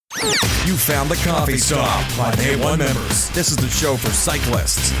You found the Coffee Stop by A1 members. This is the show for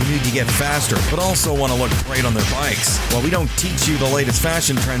cyclists who need to get faster, but also want to look great on their bikes. While we don't teach you the latest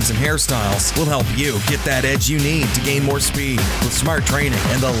fashion trends and hairstyles, we'll help you get that edge you need to gain more speed with smart training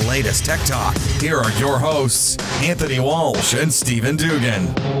and the latest tech talk. Here are your hosts, Anthony Walsh and Stephen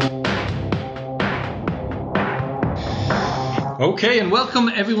Dugan. Okay, and welcome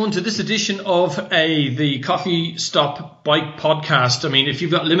everyone to this edition of the Coffee Stop Bike Podcast. I mean, if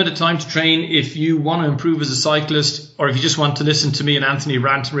you've got limited time to train, if you want to improve as a cyclist, or if you just want to listen to me and Anthony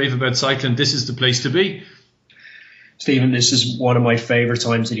rant and rave about cycling, this is the place to be. Stephen, this is one of my favourite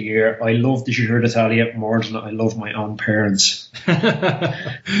times of the year. I love the Giro d'Italia more than I love my own parents.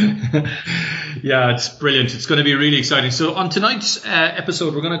 Yeah, it's brilliant. It's going to be really exciting. So on tonight's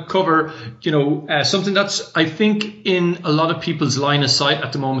episode, we're going to cover, something that's, I think, in a lot of people's line of sight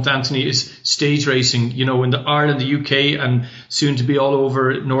at the moment, Anthony, is stage racing. You know, in Ireland, the UK, and soon to be all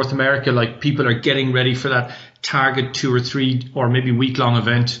over North America, like people are getting ready for that target 2 or 3 or maybe week-long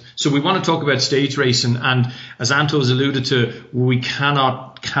event. So we want to talk about stage racing, and as Anto's alluded to, we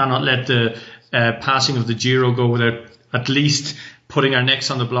cannot let the passing of the Giro go without at least putting our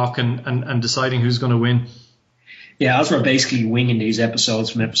necks on the block and deciding who's going to win. Yeah, as we're basically winging these episodes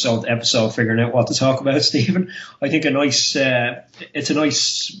from episode to episode, figuring out what to talk about, Stephen, I think it's a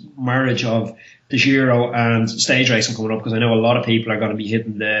nice marriage of the Giro and stage racing coming up, because I know a lot of people are going to be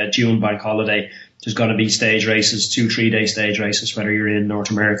hitting the June bank holiday. There's going to be stage races, 2-3 day stage races, whether you're in North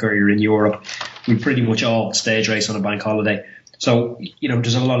America or you're in Europe. We pretty much all stage race on a bank holiday. So,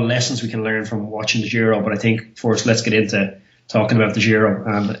 there's a lot of lessons we can learn from watching the Giro. But I think first, let's get into talking about the Giro.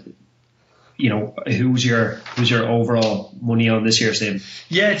 And, who's your overall money on this year, Stephen?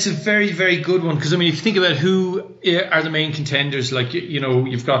 Yeah, it's a very, very good one. Because, I mean, if you think about who are the main contenders, like,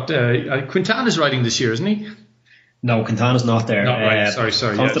 you've got Quintana's riding this year, isn't he? No, Quintana's not there. Not right.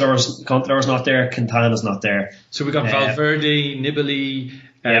 Sorry. Contador's not there. Quintana's not there. So we've got Valverde, Nibali,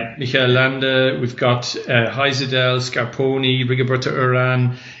 Michael Landa. We've got Heizedel, Scarponi, Rigoberto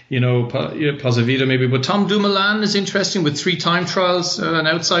Urán, Pozzovivo maybe. But Tom Dumoulin is interesting with 3 time trials, an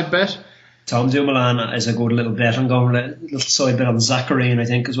outside bet. Tom Dumoulin is a good little bet. I'm going a little side bet on Zacharine, I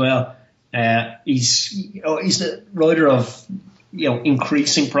think, as well. He's the rider of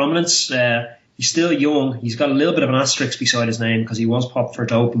increasing prominence. He's still young. He's got a little bit of an asterisk beside his name because he was popped for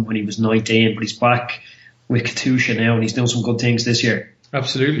doping when he was 19, but he's back with Katusha now, and he's doing some good things this year.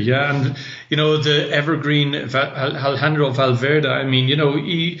 Absolutely, yeah. And, the evergreen Alejandro Valverde, I mean,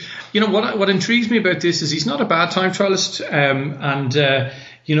 what intrigues me about this is he's not a bad time trialist,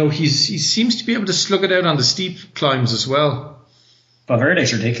 he seems to be able to slug it out on the steep climbs as well.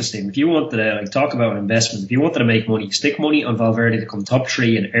 Valverde's ridiculous, Steve. If you wanted to talk about investment, if you wanted to make money, stick money on Valverde to come top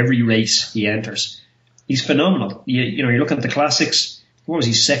 3 in every race he enters. He's phenomenal. You're looking at the classics. What was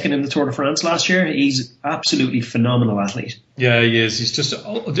he, second in the Tour de France last year? He's absolutely phenomenal athlete. Yeah, he is. He's just,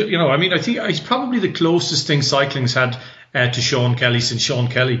 I think he's probably the closest thing cycling's had to Sean Kelly since Sean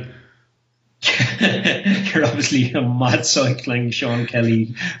Kelly. You're obviously a mad cycling Sean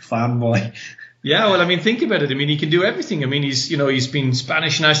Kelly fanboy. Yeah, well, I mean, think about it. I mean, he can do everything. I mean, he's been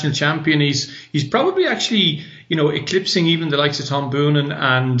Spanish national champion. He's probably actually, eclipsing even the likes of Tom Boonen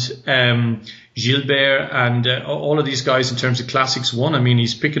and Gilbert and all of these guys in terms of Classics 1. I mean,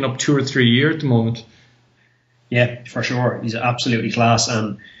 he's picking up 2 or 3 a year at the moment. Yeah, for sure. He's absolutely class.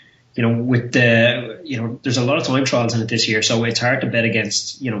 And, with there's a lot of time trials in it this year, so it's hard to bet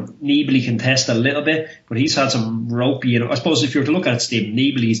against, Nibali can test a little bit, but he's had some ropey, I suppose if you were to look at it, Steve,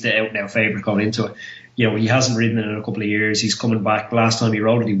 Nibali's the out and out favourite going into it. He hasn't ridden it in a couple of years. He's coming back. Last time he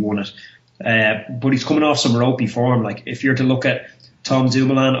rode it, he won it. But he's coming off some ropey form. Like, if you're to look at Tom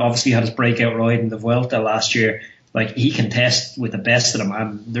Dumoulin, obviously had his breakout ride in the Vuelta last year. Like, he can test with the best of them,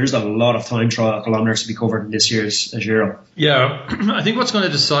 and there's a lot of time trial kilometres to be covered in this year's Giro. Yeah, I think what's going to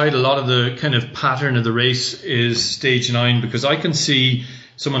decide a lot of the kind of pattern of the race is stage 9, because I can see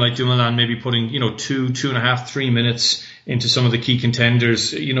someone like Dumoulin maybe putting 2.5, 3 minutes into some of the key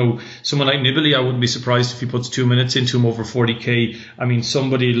contenders. Someone like Nibali, I wouldn't be surprised if he puts 2 minutes into him over 40k. I mean,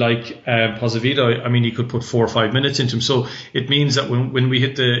 somebody like Pozzovivo, I mean, he could put 4 or 5 minutes into him. So it means that when we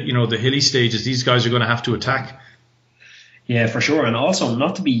hit the the hilly stages, these guys are going to have to attack. Yeah, for sure. And also,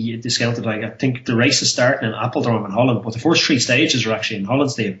 not to be discounted, I think the race is starting in Apeldoorn in Holland, but the first 3 stages are actually in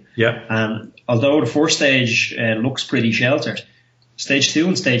Holland, Steve. Yeah. And although the first stage looks pretty sheltered, stage 2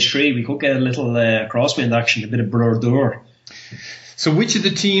 and stage 3, we could get a little crosswind action, a bit of brodeur. So which of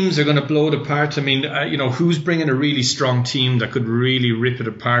the teams are going to blow it apart? I mean, who's bringing a really strong team that could really rip it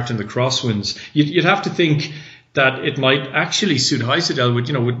apart in the crosswinds? You'd have to think that it might actually suit Hysodel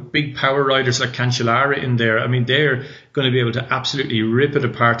with big power riders like Cancellara in there. I mean, they're going to be able to absolutely rip it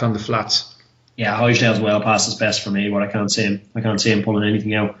apart on the flats. Yeah, Hysdel's well past his best for me, but I can't see him pulling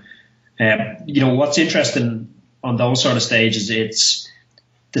anything out. What's interesting on those sort of stages, it's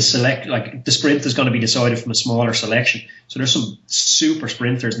the sprint is going to be decided from a smaller selection. So there's some super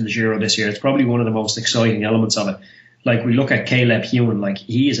sprinters in the Giro this year. It's probably one of the most exciting elements of it. Like, we look at Caleb Ewan, like,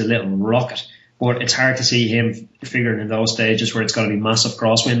 he is a little rocket, but it's hard to see him figuring in those stages where it's going to be massive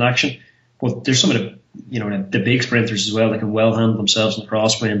crosswind action. But there's some of the big sprinters as well that can well handle themselves in the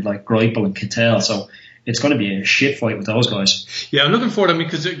crosswind, like Greipel and Kittel. So it's going to be a shit fight with those guys. Yeah, I'm looking forward to him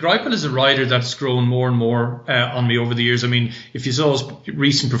because Greipel is a rider that's grown more and more on me over the years. I mean, if you saw his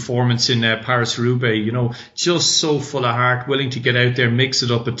recent performance in Paris-Roubaix, just so full of heart, willing to get out there, mix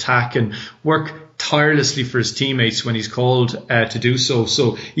it up, attack, and work tirelessly for his teammates when he's called to do so.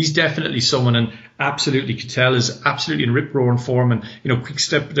 So he's definitely someone, and absolutely Kittel is absolutely in rip-roaring form, and Quick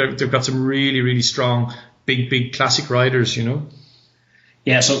Step, they've got some really, really strong, big classic riders.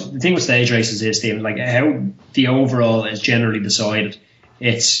 Yeah, so the thing with stage races is, Stephen, like, how the overall is generally decided.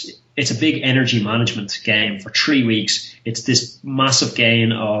 It's a big energy management game for 3 weeks. It's this massive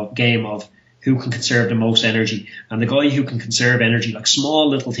game of who can conserve the most energy, and the guy who can conserve energy, like small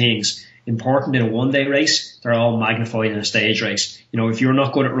little things, important in a one-day race, they're all magnified in a stage race. If you're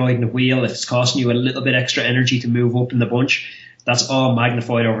not good at riding a wheel, if it's costing you a little bit extra energy to move up in the bunch, that's all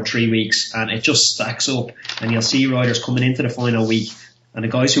magnified over 3 weeks, and it just stacks up. And you'll see riders coming into the final week, and the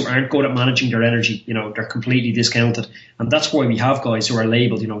guys who aren't good at managing their energy, they're completely discounted. And that's why we have guys who are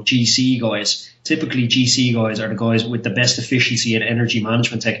labelled, GC guys. Typically, GC guys are the guys with the best efficiency and energy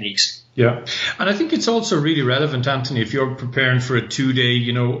management techniques. Yeah. And I think it's also really relevant, Anthony, if you're preparing for a 2-day,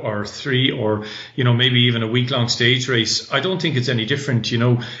 or 3, or, maybe even a week-long stage race. I don't think it's any different,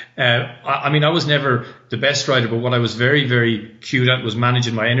 I was never the best rider, but what I was very, very cute at was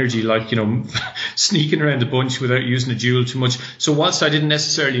managing my energy, like, sneaking around the bunch without using the dual too much. So whilst I didn't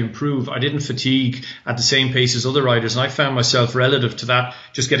necessarily improve, I didn't fatigue at the same pace as other riders. And I found myself, relative to that,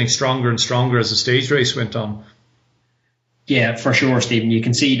 just getting stronger and stronger as the stage race went on. Yeah, for sure, Stephen. You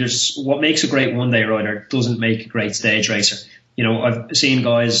can see there's what makes a great one-day rider doesn't make a great stage racer. I've seen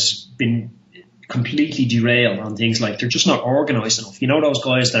guys been completely derailed on things like they're just not organised enough. Those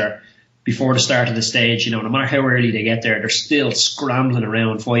guys that are before the start of the stage, no matter how early they get there, they're still scrambling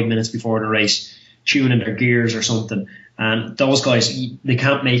around 5 minutes before the race, tuning their gears or something. And those guys, they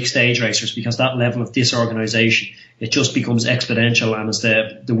can't make stage racers because that level of disorganisation, it just becomes exponential. And as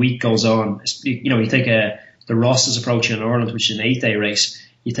the week goes on, you take the Ross is approaching in Ireland, which is an 8-day race.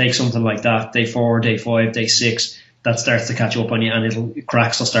 You take something like that, day 4, day 5, day 6, that starts to catch up on you, and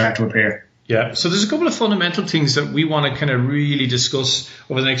cracks will start to appear. Yeah, so there's a couple of fundamental things that we want to kind of really discuss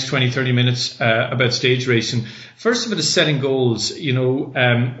over the next 20-30 minutes about stage racing. First of it is setting goals.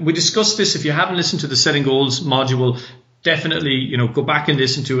 We discussed this. If you haven't listened to the setting goals module, definitely, go back and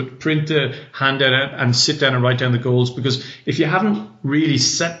listen to it, print the handout and sit down and write down the goals, because if you haven't really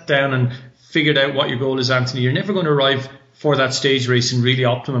sat down and figured out what your goal is, Anthony, you're never going to arrive for that stage race in really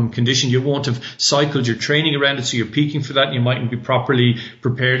optimum condition. You won't have cycled your training around it, so you're peaking for that, and you mightn't be properly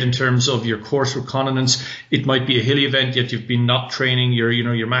prepared in terms of your course reconnaissance. It might be a hilly event, yet you've been not training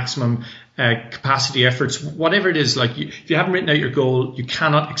your maximum capacity efforts. Whatever it is, like, if you haven't written out your goal, you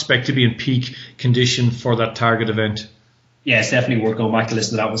cannot expect to be in peak condition for that target event. Yeah, it's definitely worth going back to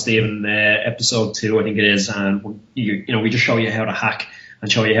listen to that one, Stephen. Episode 2, I think it is, and we just show you how to hack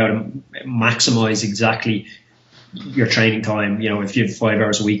and show you how to maximise exactly your training time. If you have 5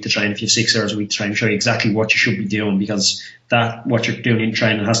 hours a week to train, if you have 6 hours a week to train, show you exactly what you should be doing, because that what you're doing in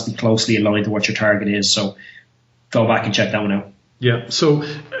training has to be closely aligned to what your target is. So go back and check that one out. Yeah. So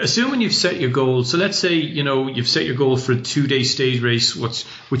assuming you've set your goal, so let's say you've set your goal for a 2-day stage race, which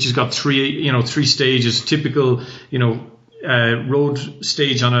has got three stages. Typical road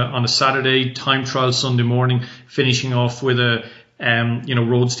stage on a Saturday, time trial Sunday morning, finishing off with a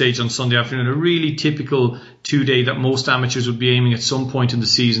road stage on Sunday afternoon, a really typical 2-day that most amateurs would be aiming at some point in the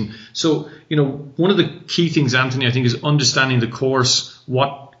season. So, one of the key things, Anthony, I think, is understanding the course,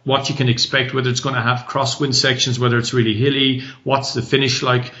 what you can expect, whether it's going to have crosswind sections, whether it's really hilly, what's the finish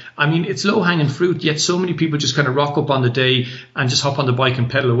like. I mean, it's low-hanging fruit, yet so many people just kind of rock up on the day and just hop on the bike and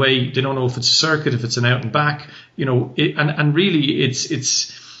pedal away. They don't know if it's a circuit, if it's an out and back, and really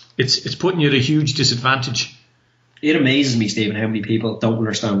it's putting you at a huge disadvantage. It amazes me, Stephen, how many people don't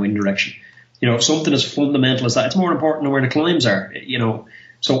understand wind direction. Something as fundamental as that, it's more important than where the climbs are.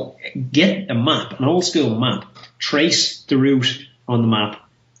 So get a map, an old school map, trace the route on the map,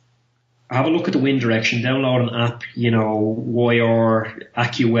 have a look at the wind direction, download an app, YR,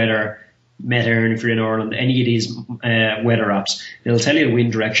 AccuWeather, Met Éireann if you're in Ireland, any of these weather apps, it'll tell you the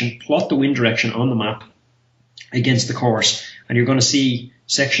wind direction, plot the wind direction on the map against the course, and you're going to see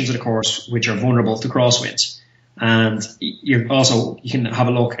sections of the course which are vulnerable to crosswinds. And you can have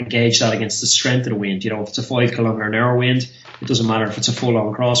a look and gauge that against the strength of the wind. If it's a 5 kilometre an hour wind, it doesn't matter if it's a full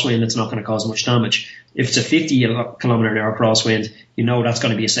on crosswind, it's not going to cause much damage. If it's a 50 kilometre an hour crosswind, that's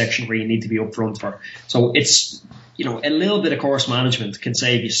going to be a section where you need to be up front for. So it's, a little bit of course management can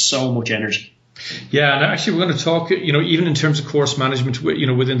save you so much energy. Yeah, and actually we're going to talk, even in terms of course management,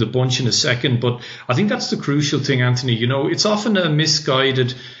 within the bunch in a second. But I think that's the crucial thing, Anthony. It's often a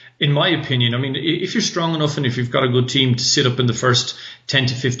misguided, in my opinion. I mean, if you're strong enough and if you've got a good team to sit up in the first 10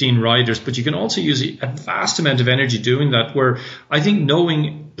 to 15 riders, but you can also use a vast amount of energy doing that, where I think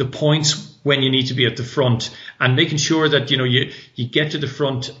knowing the points when you need to be at the front and making sure that, you get to the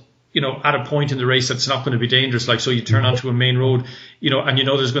front, at a point in the race that's not going to be dangerous. Like, so you turn onto a main road, and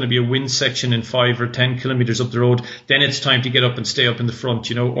there's going to be a wind section in 5 or 10 kilometers up the road. Then it's time to get up and stay up in the front,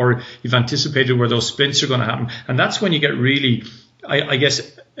 or you've anticipated where those sprints are going to happen. And that's when you get really, I guess,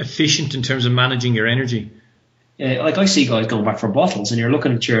 efficient in terms of managing your energy. Like I see guys going back for bottles, and you're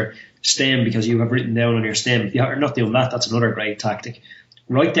looking at your stem because you have written down on your stem. If you're not doing that, that's another great tactic.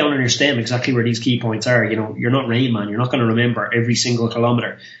 Write down on your stem exactly where these key points are. You're not Rain Man. You're not going to remember every single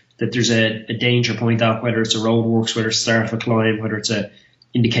kilometre that there's a danger point at, whether it's a roadworks, whether it's start of a climb, whether it's a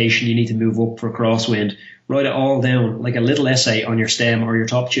indication you need to move up for a crosswind. Write it all down like a little essay on your stem or your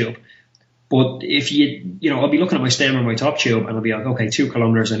top tube. But if I'll be looking at my stem or my top tube and I'll be like, okay, 2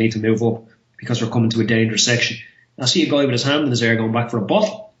 kilometres I need to move up because we're coming to a dangerous section. I'll see a guy with his hand in his air going back for a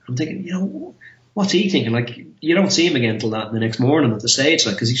bottle. I'm thinking, what's he thinking? Like, you don't see him again till the next morning at the stage,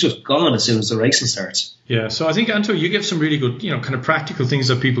 because he's just gone as soon as the racing starts. Yeah, so I think, Anto, you give some really good, kind of practical things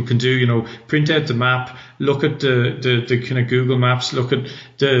that people can do. Print out the map, look at the kind of Google Maps, look at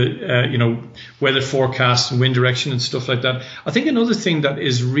the, weather forecast and wind direction and stuff like that. I think another thing that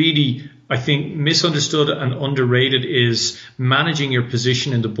is really, I think, misunderstood and underrated is managing your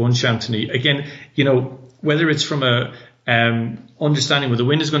position in the bunch, Anthony. Again, whether it's from a understanding where the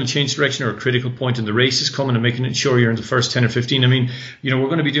wind is going to change direction or a critical point in the race is coming and making sure you're in the first 10 or 15. I mean, we're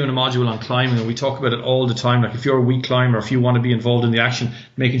going to be doing a module on climbing and we talk about it all the time. Like if you're a weak climber, if you want to be involved in the action,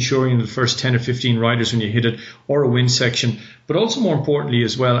 making sure you're in the first 10 or 15 riders when you hit it, or a wind section. But also more importantly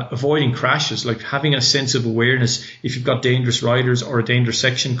as well, avoiding crashes, like having a sense of awareness if you've got dangerous riders or a dangerous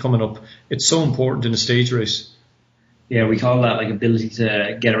section coming up. It's so important in a stage race. Yeah, we call that like ability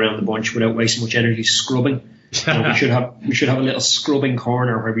to get around the bunch without wasting much energy scrubbing. We should have a little scrubbing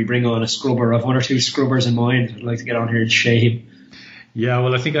corner where we bring on a scrubber. I've 1 or 2 scrubbers in mind. I'd like to get on here and shave. Yeah,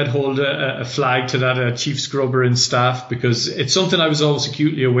 well, I think I'd hold a flag to that chief scrubber in staff, because it's something I was always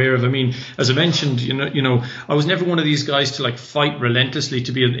acutely aware of. I mean, as I mentioned, I was never one of these guys to like fight relentlessly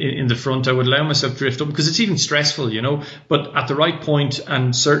to be in the front. I would allow myself to drift up because it's even stressful, but at the right point,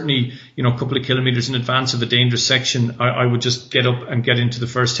 and certainly, a couple of kilometers in advance of a dangerous section, I would just get up and get into the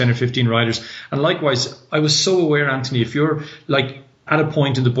first 10 or 15 riders. And likewise, I was so aware, Anthony, if you're like at a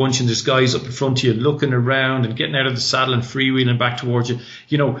point in the bunch and there's guys up in front of you looking around and getting out of the saddle and freewheeling back towards you,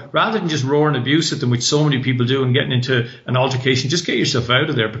 rather than just roaring abuse at them, which so many people do, and getting into an altercation, just get yourself out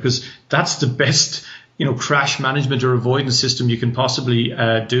of there, because that's the best, crash management or avoidance system you can possibly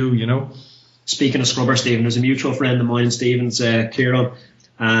do, Speaking of scrubber, Stephen, there's a mutual friend of mine, Stephen's Kieran,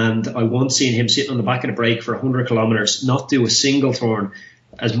 and I once seen him sitting on the back of the brake for 100 kilometres, not do a single turn.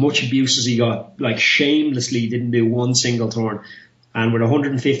 As much abuse as he got, like shamelessly didn't do one single turn. And with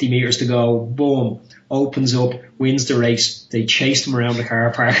 150 metres to go, boom, opens up, wins the race. They chased him around the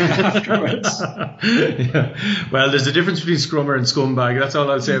car park afterwards. Yeah. Well, there's a difference between scrummer and scumbag. That's all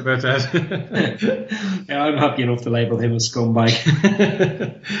I'll say about that. Yeah, I'm happy enough to label him a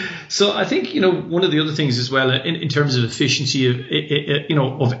scumbag. So I think, one of the other things as well, in terms of efficiency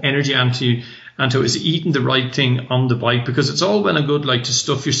of energy, Anto, is eating the right thing on the bike, because it's all well and good like to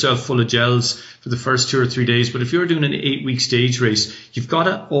stuff yourself full of gels for the first 2 or 3 days, but if you're doing an 8-week stage race, you've got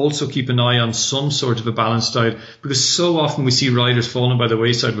to also keep an eye on some sort of a balanced diet, because so often we see riders falling by the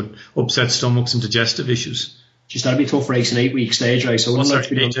wayside with upset stomachs and digestive issues. Just that'd be a tough race, an 8-week stage race. So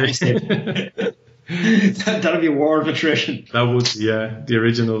that'd be a war of attrition. That would, yeah, the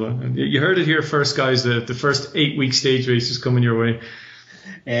original one. You heard it here first, guys. The first 8-week stage race is coming your way.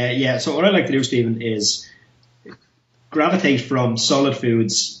 So what I like to do, Stephen, is gravitate from solid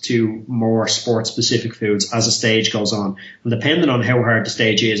foods to more sport-specific foods as a stage goes on. And depending on how hard the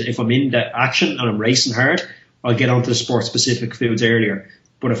stage is, if I'm in the action and I'm racing hard, I'll get onto the sport-specific foods earlier.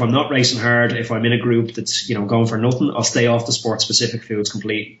 But if I'm not racing hard, if I'm in a group that's going for nothing, I'll stay off the sport-specific foods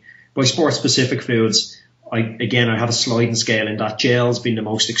completely. By sport-specific foods, I have a sliding scale, and that gel's been the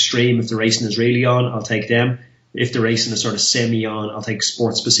most extreme. If the racing is really on, I'll take them. If the racing is sort of semi on, I'll take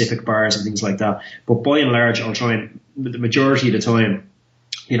sport specific bars and things like that. But by and large, I'll try and, the majority of the time,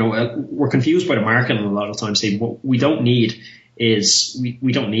 we're confused by the marketing a lot of times, Steve. What we don't need is,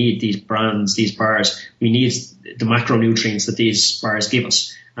 we don't need these brands, these bars. We need the macronutrients that these bars give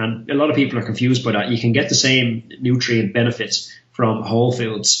us. And a lot of people are confused by that. You can get the same nutrient benefits from whole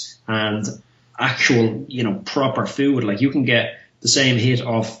foods and actual, proper food. Like, you can get the same hit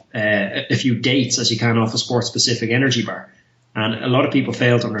off a few dates as you can off a sports-specific energy bar. And a lot of people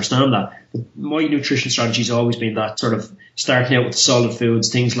fail to understand that. But my nutrition strategy has always been that sort of starting out with solid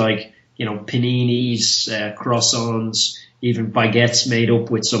foods, things like, paninis, croissants, even baguettes made up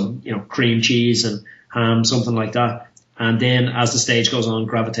with some, cream cheese and ham, something like that. And then as the stage goes on,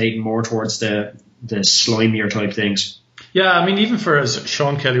 gravitating more towards the slimier type things. Yeah, I mean, even for, as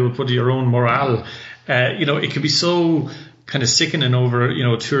Sean Kelly would put it, your own morale, it can be so kind of sickening over,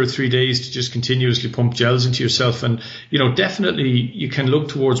 2 or 3 days to just continuously pump gels into yourself. And, definitely you can look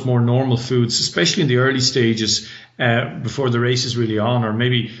towards more normal foods, especially in the early stages before the race is really on, or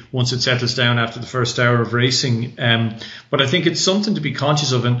maybe once it settles down after the first hour of racing. But I think it's something to be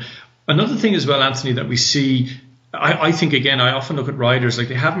conscious of. And another thing as well, Anthony, that we see, I think, again, I often look at riders, like,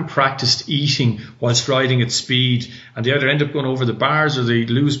 they haven't practiced eating whilst riding at speed, and they either end up going over the bars or they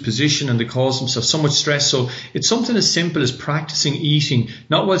lose position and they cause themselves so much stress. So it's something as simple as practicing eating,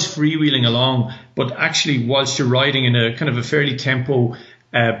 not whilst freewheeling along, but actually whilst you're riding in a kind of a fairly tempo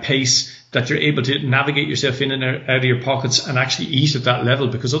pace, that you're able to navigate yourself in and out of your pockets and actually eat at that level,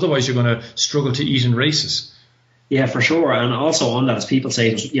 because otherwise you're going to struggle to eat in races. Yeah, for sure. And also on that, as people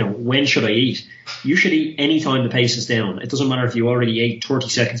say, when should I eat? You should eat any time the pace is down. It doesn't matter if you already ate 30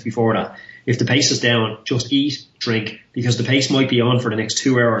 seconds before that. If the pace is down, just eat, drink, because the pace might be on for the next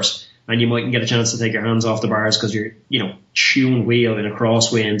 2 hours and you mightn't get a chance to take your hands off the bars because you're, chewing wheel in a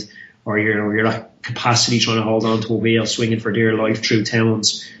crosswind, or you're at capacity trying to hold on to a wheel, swinging for dear life through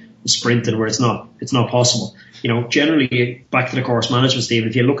towns, sprinting where it's not possible. Generally, back to the course management, Stephen,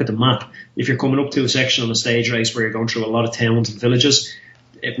 if you look at the map, if you're coming up to a section on a stage race where you're going through a lot of towns and villages,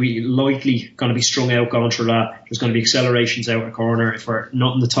 we likely going to be strung out going through that. There's going to be accelerations out in the corner. If we're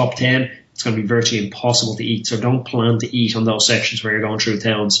not in the top 10, it's going to be virtually impossible to eat. So don't plan to eat on those sections where you're going through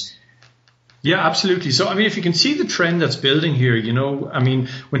towns. Yeah, absolutely. So, I mean, if you can see the trend that's building here,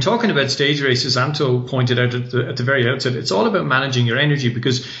 when talking about stage races, Anto pointed out at the very outset, it's all about managing your energy,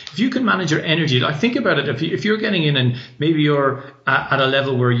 because if you can manage your energy, like, think about it, if you're getting in and maybe you're at a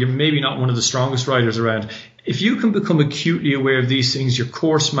level where you're maybe not one of the strongest riders around, if you can become acutely aware of these things, your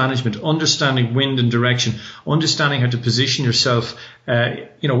course management, understanding wind and direction, understanding how to position yourself,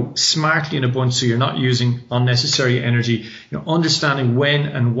 smartly in a bunch so you're not using unnecessary energy, understanding when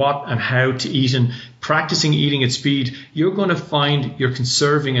and what and how to eat, and practicing eating at speed, you're going to find you're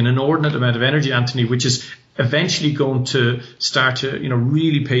conserving an inordinate amount of energy, Anthony, which is eventually going to start to,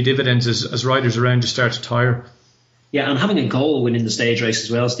 really pay dividends as riders around you start to tire. Yeah, and having a goal winning the stage race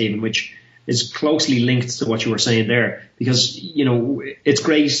as well, Stephen, which is closely linked to what you were saying there, because, it's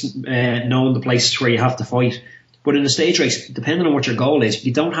great knowing the places where you have to fight. But in a stage race, depending on what your goal is,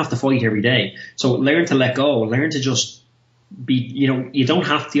 you don't have to fight every day. So learn to let go, learn to just be, you don't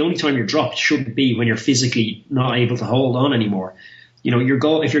have, the only time you're dropped shouldn't be when you're physically not able to hold on anymore. Your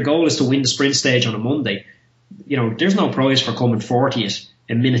goal, if your goal is to win the sprint stage on a Monday, there's no prize for coming 40th,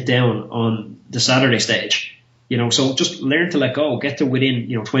 a minute down on the Saturday stage. So just learn to let go, get to within,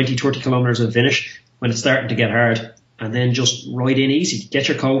 20, 30 kilometers of the finish when it's starting to get hard, and then just ride in easy. Get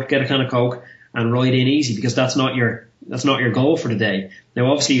your Coke, get a can of Coke and ride in easy, because that's not your goal for the day. Now,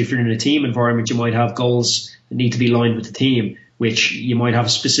 obviously, if you're in a team environment, you might have goals that need to be aligned with the team, which you might have a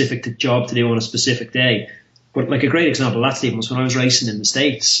specific job to do on a specific day. But like a great example of that, Stephen, was when I was racing in the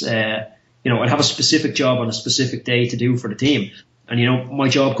States, I'd have a specific job on a specific day to do for the team. And, my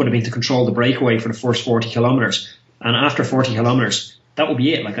job could have been to control the breakaway for the first 40 kilometres. And after 40 kilometres, that would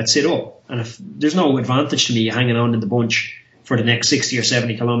be it. Like, I'd sit up. And if there's no advantage to me hanging on in the bunch for the next 60 or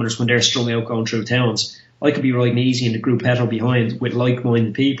 70 kilometres when they're strung out going through towns, I could be riding easy in the group pedal behind with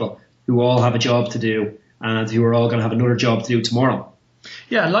like-minded people who all have a job to do and who are all going to have another job to do tomorrow.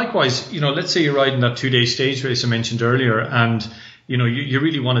 Yeah, and likewise, let's say you're riding that 2-day stage race I mentioned earlier, and you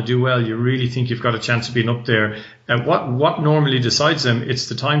really want to do well. You really think you've got a chance of being up there. What normally decides them? It's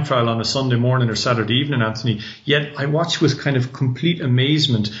the time trial on a Sunday morning or Saturday evening, Anthony. Yet I watch with kind of complete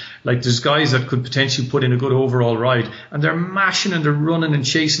amazement. Like, there's guys that could potentially put in a good overall ride, and they're mashing and they're running and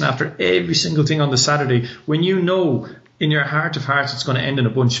chasing after every single thing on the Saturday, when in your heart of hearts it's going to end in a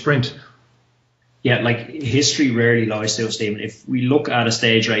bunch sprint. Yeah, like, history rarely lies to us, Stephen. If we look at a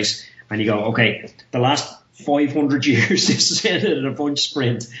stage race and you go, okay, the last 500 years this has ended in a bunch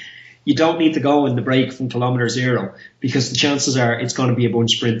sprint. You don't need to go in the break from kilometre zero, because the chances are it's going to be a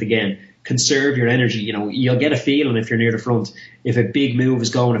bunch sprint again. Conserve your energy. You'll get a feeling if you're near the front, if a big move is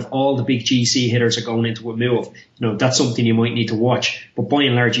going, if all the big GC hitters are going into a move, that's something you might need to watch. But by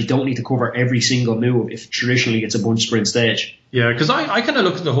and large, you don't need to cover every single move if traditionally it's a bunch sprint stage. Yeah, because I kind of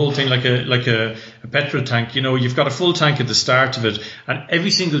look at the whole thing like a petrol tank. You've got a full tank at the start of it, and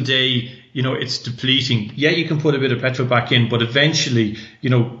every single day, it's depleting. Yeah, you can put a bit of petrol back in, but eventually,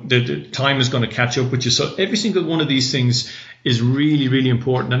 the time is going to catch up with you. So every single one of these things is really, really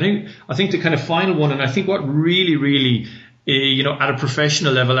important. I think the kind of final one, and I think what really, really, at a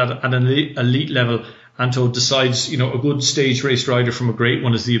professional level, at an elite level, Anto, decides, a good stage race rider from a great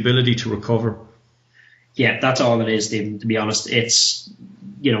one is the ability to recover. Yeah, that's all it is, Stephen, to be honest. It's,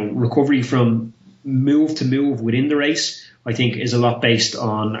 recovery from move to move within the race, I think, is a lot based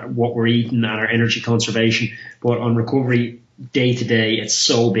on what we're eating and our energy conservation. But on recovery day to day, it's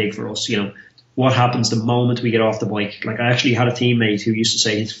so big for us. What happens the moment we get off the bike? Like, I actually had a teammate who used to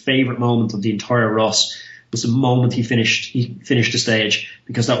say his favourite moment of the entire Ross was the moment he finished the stage,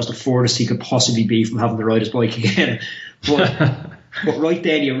 because that was the furthest he could possibly be from having to ride his bike again. But right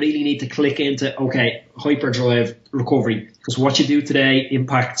then, you really need to click into, okay, hyperdrive recovery, because what you do today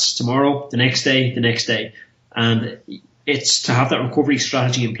impacts tomorrow, the next day. And it's to have that recovery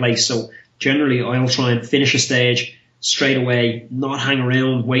strategy in place. So generally, I'll try and finish a stage straight away, not hang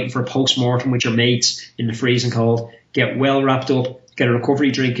around waiting for a post-mortem with your mates in the freezing cold. Get well wrapped up, get a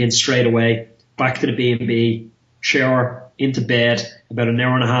recovery drink in straight away, back to the B&B, shower, into bed. About an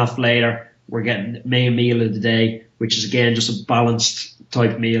hour and a half later, we're getting the main meal of the day, which is, again, just a balanced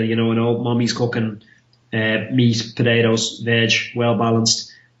type meal. An old mommy's cooking meat, potatoes, veg, well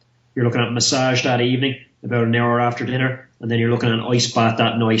balanced. You're looking at massage that evening, about an hour after dinner, and then you're looking at an ice bath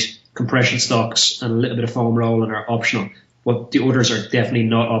that night. Compression stocks and a little bit of foam rolling are optional, but the others are definitely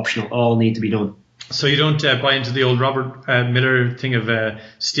not optional. All need to be done. So you don't buy into the old Robert Miller thing of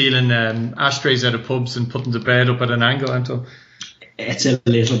stealing ashtrays out of pubs and putting the bed up at an angle, Anto? It's a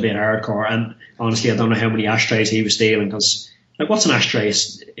little bit hardcore, and honestly, I don't know how many ashtrays he was stealing, because, what's an ashtray?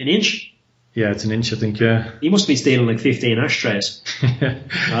 It's an inch? Yeah, it's an inch, I think, yeah. He must be stealing 15 ashtrays. No,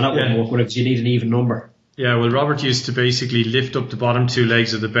 that wouldn't work, because you need an even number. Yeah, well, Robert used to basically lift up the bottom two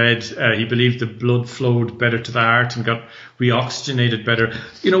legs of the bed. He believed the blood flowed better to the heart and got reoxygenated better.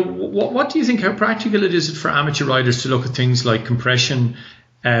 What do you think, how practical it is for amateur riders to look at things like compression?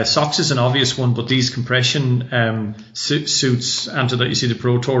 Socks is an obvious one, but these compression suits, Anto, that you see the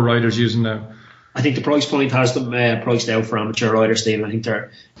Pro Tour riders using now? I think the price point has them priced out for amateur riders, Stephen. I think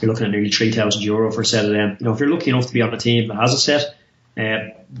you're looking at nearly €3,000 for a set of them. If you're lucky enough to be on a team that has a set,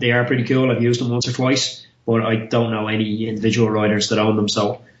 they are pretty cool. I've used them once or twice, but I don't know any individual riders that own them.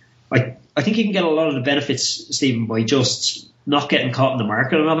 So I think you can get a lot of the benefits, Stephen, by just not getting caught in the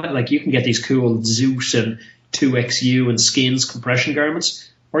marketing of it. Like, you can get these cool Zeus and 2XU and Skins compression garments,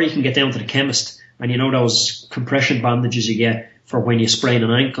 or you can get down to the chemist and those compression bandages you get for when you sprain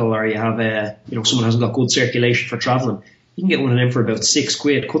an ankle, or you have someone hasn't got good circulation for travelling. You can get one of them for about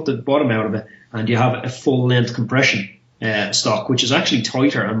 £6, cut the bottom out of it, and you have a full length compression stock, which is actually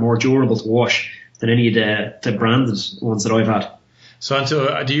tighter and more durable to wash than any of the branded ones that I've had. So,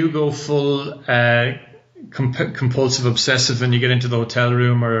 Anto, do you go full compulsive obsessive when you get into the hotel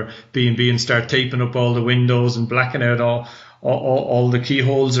room or B&B and start taping up all the windows and blacking out all the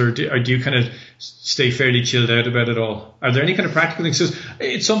keyholes, or do you kind of stay fairly chilled out about it all? Are there any kind of practical things?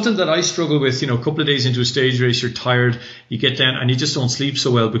 It's something that I struggle with. A couple of days into a stage race, you're tired, you get down and you just don't sleep so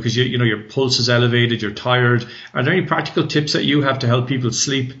well because your pulse is elevated, you're tired. Are there any practical tips that you have to help people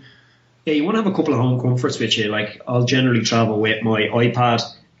sleep? Yeah, you want to have a couple of home comforts with you. Like, I'll generally travel with my iPad,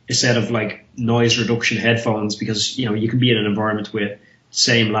 a set of noise reduction headphones, because you can be in an environment with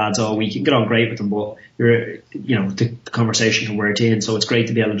same lads all week. You can get on great with them, but the conversation can wear thin. So it's great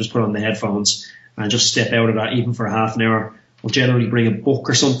to be able to just put on the headphones and just step out of that, even for half an hour. I'll generally bring a book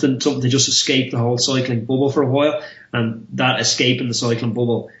or something to just escape the whole cycling bubble for a while. And that escape in the cycling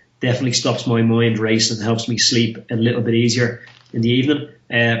bubble definitely stops my mind racing and helps me sleep a little bit easier in the evening.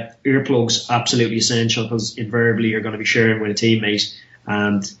 Earplugs, absolutely essential, because invariably you're going to be sharing with a teammate.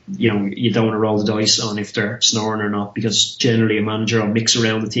 And you don't want to roll the dice on if they're snoring or not, because generally a manager will mix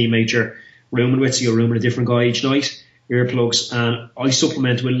around the teammate you're rooming with, so you're rooming a different guy each night. Earplugs, and I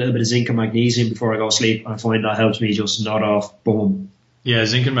supplement with a little bit of zinc and magnesium before I go to sleep. I find that helps me just nod off. Boom. Yeah,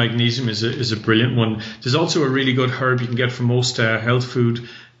 zinc and magnesium is a brilliant one. There's also a really good herb you can get from most health food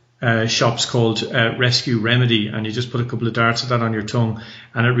shops called Rescue Remedy, and you just put a couple of darts of that on your tongue,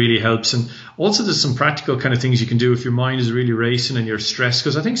 and it really helps. And also there's some practical kind of things you can do if your mind is really racing and you're stressed,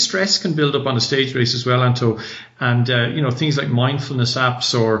 because I think stress can build up on a stage race as well, Anto. And things like mindfulness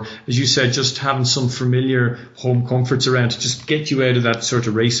apps, or as you said, just having some familiar home comforts around to just get you out of that sort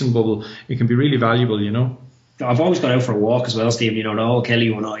of racing bubble, it can be really valuable, I've always gone out for a walk as well, Steve. The whole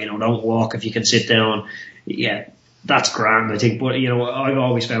Kelly one, don't walk if you can sit down. Yeah, that's grand, I think. But, I've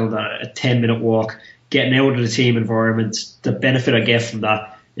always found that a 10-minute walk, getting out of the team environment, the benefit I get from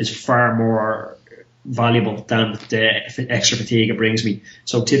that is far more valuable than the extra fatigue it brings me.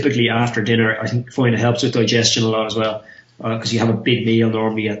 So typically after dinner, I find it helps with digestion a lot as well, because you have a big meal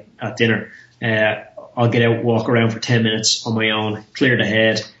normally at dinner. I'll get out, walk around for 10 minutes on my own, clear the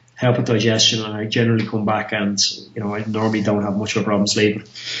head, help with digestion, and I generally come back and, I normally don't have much of a problem sleeping.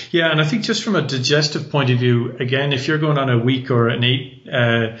 Yeah, and I think just from a digestive point of view, again, if you're going on a week or an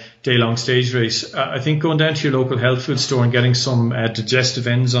 8-day-long stage race, I think going down to your local health food store and getting some digestive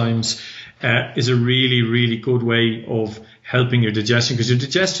enzymes is a really, really good way of helping your digestion, because your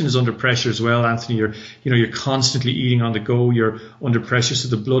digestion is under pressure as well, Anthony. You're constantly eating on the go. You're under pressure, so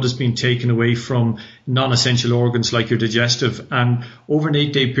the blood is being taken away from non-essential organs like your digestive. And over an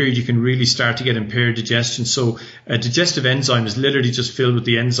 8-day period, you can really start to get impaired digestion. So a digestive enzyme is literally just filled with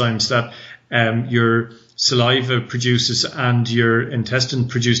the enzymes that your saliva produces and your intestine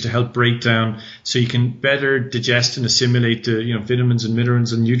produce to help break down, so you can better digest and assimilate the vitamins and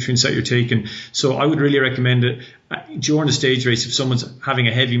minerals and nutrients that you're taking. So I would really recommend it during the stage race. If someone's having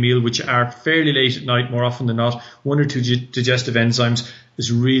a heavy meal, which are fairly late at night more often than not, 1 or 2 digestive enzymes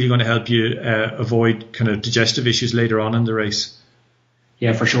is really going to help you avoid kind of digestive issues later on in the race.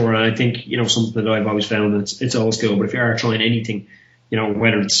 Yeah, for sure. And I think something that I've always found, it's old school, but if you are trying anything,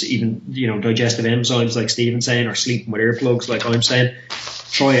 whether it's even, digestive enzymes like Stephen's saying, or sleeping with earplugs like I'm saying,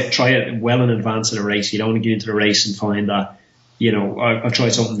 try it well in advance of the race. You don't want to get into the race and find that, I've tried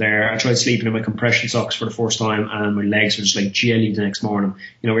something there. I tried sleeping in my compression socks for the first time and my legs were just like jelly the next morning.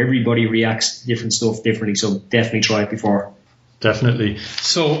 Everybody reacts to different stuff differently, so definitely try it before. Definitely.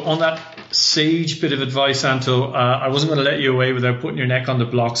 So on that sage bit of advice, Anto, I wasn't going to let you away without putting your neck on the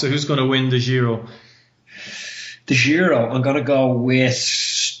block. So who's going to win the Giro? The Giro, I'm going to go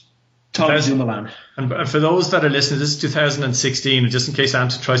with Tom Dumoulin. And for those that are listening, this is 2016, just in case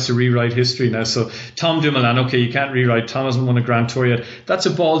Anto tries to rewrite history now. So Tom Dumoulin, okay, you can't rewrite. Tom hasn't won a Grand Tour yet. That's a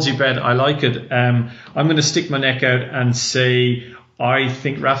ballsy bet. I like it. I'm going to stick my neck out and say I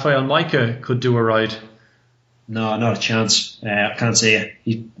think Rafael Majka could do a ride. No, not a chance. I can't say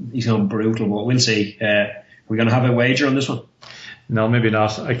it. He's gone brutal, but we'll see. We're going to have a wager on this one. No, maybe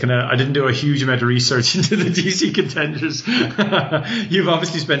not. I didn't do a huge amount of research into the DC contenders. You've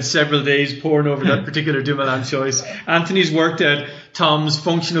obviously spent several days poring over that particular Dumoulin choice. Anthony's worked out Tom's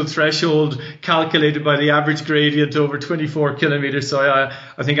functional threshold calculated by the average gradient over 24 kilometres. So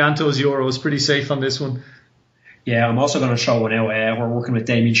I think Anto's Euro is pretty safe on this one. Yeah, I'm also going to throw one out. We're working with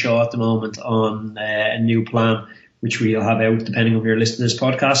Damien Shaw at the moment on a new plan, which we'll have out depending on your listening to this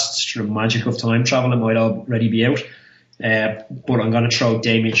podcast. Through the magic of time travel, it might already be out. But I'm going to throw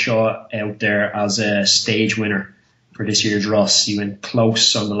Damien Shaw out there as a stage winner for this year's Ross. He went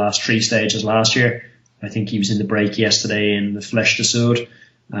close on the last 3 stages last year. I think he was in the break yesterday in the Flèche du Sud.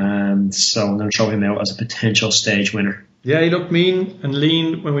 And so I'm going to throw him out as a potential stage winner. Yeah, he looked mean and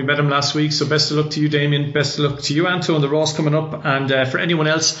lean when we met him last week. So best of luck to you, Damien. Best of luck to you, Anto, and the Ross coming up. And for anyone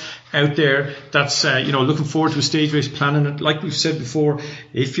else out there that's looking forward to a stage race, planning it, like we've said before,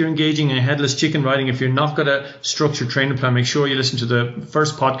 if you're engaging in headless chicken riding, if you're not got a structured training plan, make sure you listen to the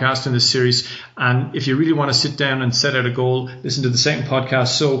first podcast in this series. And if you really want to sit down and set out a goal, listen to the second podcast.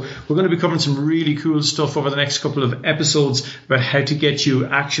 So we're going to be covering some really cool stuff over the next couple of episodes about how to get you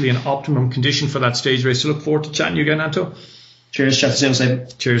actually in optimum condition for that stage race. So look forward to chatting to you again, Anto. Cheers, chat to you soon.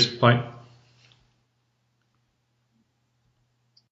 Cheers, bye.